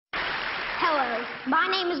Hello,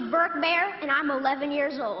 my name is Burke Bear, and I'm 11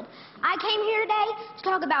 years old. I came here today to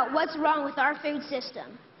talk about what's wrong with our food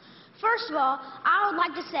system. First of all, I would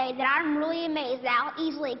like to say that I'm really amazed at how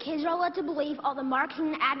easily kids are led to believe all the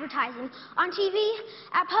marketing and advertising on TV,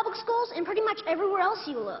 at public schools, and pretty much everywhere else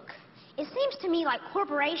you look. It seems to me like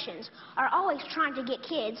corporations are always trying to get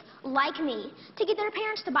kids, like me, to get their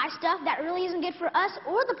parents to buy stuff that really isn't good for us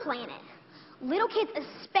or the planet. Little kids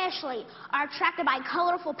especially are attracted by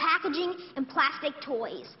colorful packaging and plastic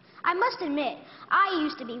toys. I must admit, I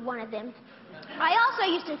used to be one of them. I also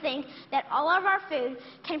used to think that all of our food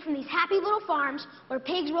came from these happy little farms where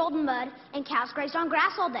pigs rolled in mud and cows grazed on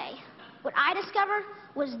grass all day. What I discovered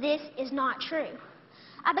was this is not true.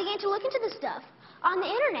 I began to look into this stuff on the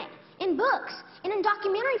internet, in books, and in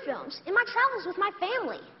documentary films, in my travels with my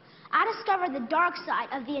family. I discovered the dark side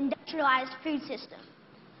of the industrialized food system.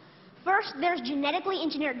 First, there's genetically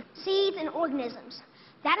engineered seeds and organisms.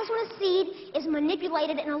 That is when a seed is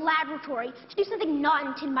manipulated in a laboratory to do something not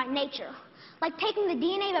intended by nature, like taking the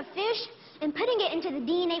DNA of a fish and putting it into the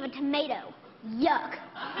DNA of a tomato. Yuck.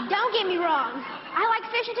 Don't get me wrong. I like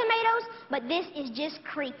fish and tomatoes, but this is just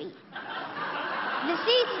creepy.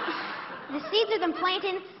 The seeds are then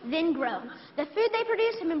planted, then grown. The food they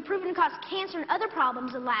produce have been proven to cause cancer and other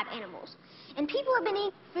problems in lab animals. And people have been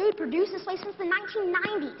eating food produced this way since the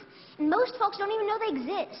 1990s, and most folks don't even know they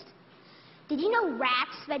exist. Did you know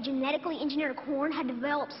rats fed genetically engineered corn had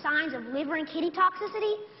developed signs of liver and kidney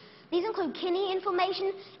toxicity? These include kidney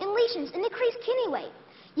inflammation and lesions and decreased kidney weight.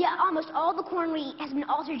 Yet almost all the corn we eat has been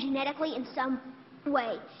altered genetically in some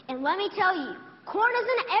way. And let me tell you, corn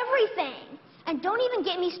isn't everything. And don't even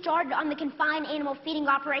get me started on the confined animal feeding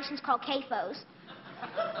operations called CAFOs.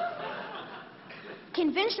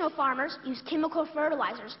 Conventional farmers use chemical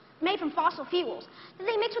fertilizers made from fossil fuels that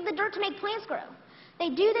they mix with the dirt to make plants grow. They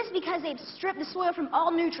do this because they've stripped the soil from all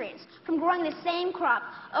nutrients from growing the same crop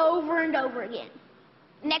over and over again.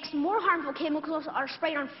 Next, more harmful chemicals are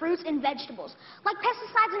sprayed on fruits and vegetables, like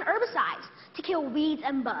pesticides and herbicides, to kill weeds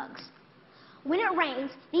and bugs. When it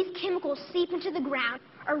rains, these chemicals seep into the ground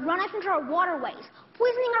or run off into our waterways,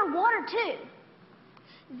 poisoning our water too.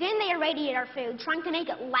 Then they irradiate our food, trying to make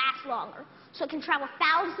it last longer, so it can travel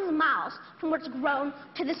thousands of miles from where it's grown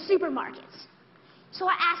to the supermarkets. So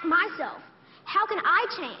I asked myself, how can I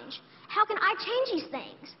change? How can I change these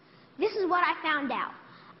things? This is what I found out.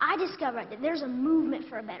 I discovered that there's a movement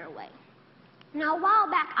for a better way. Now, a while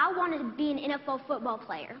back, I wanted to be an NFL football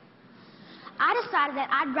player. I decided that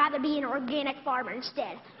I'd rather be an organic farmer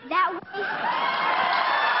instead. That way...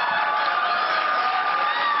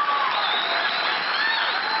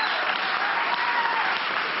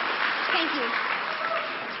 Thank you.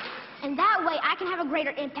 And that way, I can have a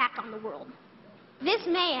greater impact on the world. This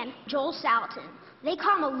man, Joel Salatin, they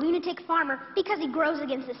call him a lunatic farmer because he grows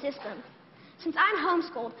against the system. Since I'm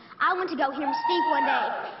homeschooled, I went to go hear him speak one day.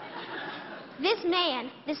 This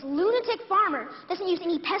man, this lunatic farmer, doesn't use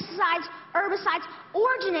any pesticides, herbicides, or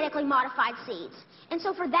genetically modified seeds. And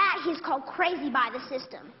so for that, he's called crazy by the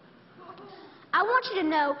system. I want you to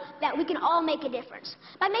know that we can all make a difference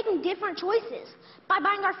by making different choices, by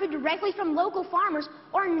buying our food directly from local farmers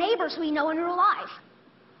or neighbors who we know in real life.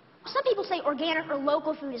 Some people say organic or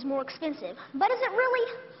local food is more expensive, but is it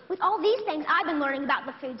really? With all these things I've been learning about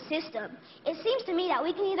the food system, it seems to me that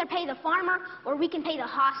we can either pay the farmer or we can pay the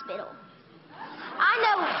hospital.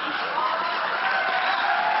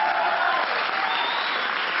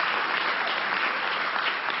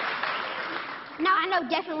 Now I know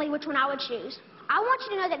definitely which one I would choose. I want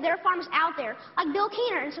you to know that there are farmers out there, like Bill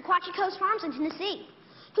Keener and Sequatchie Coast Farms in Tennessee,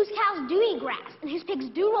 whose cows do eat grass and whose pigs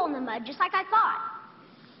do roll in the mud just like I thought.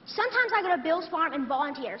 Sometimes I go to Bill's farm and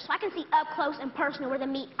volunteer so I can see up close and personal where the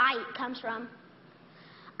meat I eat comes from.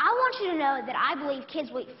 I want you to know that I believe kids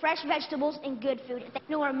will eat fresh vegetables and good food if they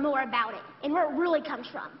know more about it and where it really comes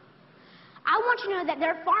from. I want you to know that there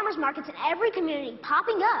are farmers markets in every community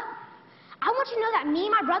popping up. I want you to know that me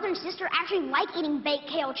and my brother and sister actually like eating baked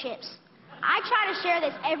kale chips. I try to share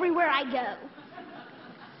this everywhere I go.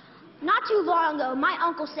 Not too long ago, my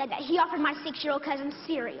uncle said that he offered my 6-year-old cousin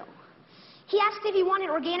cereal. He asked if he wanted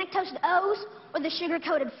organic toasted O's or the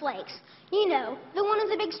sugar-coated flakes. You know, the one with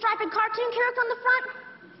the big striped cartoon character on the front.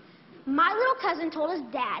 My little cousin told his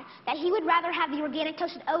dad that he would rather have the organic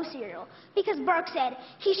toasted O cereal because Burke said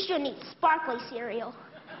he shouldn't eat sparkly cereal.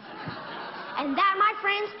 And that, my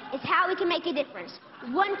friends, is how we can make a difference,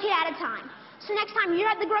 one kid at a time. So next time you're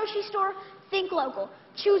at the grocery store, think local.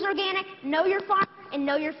 Choose organic, know your farm, and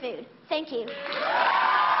know your food. Thank you.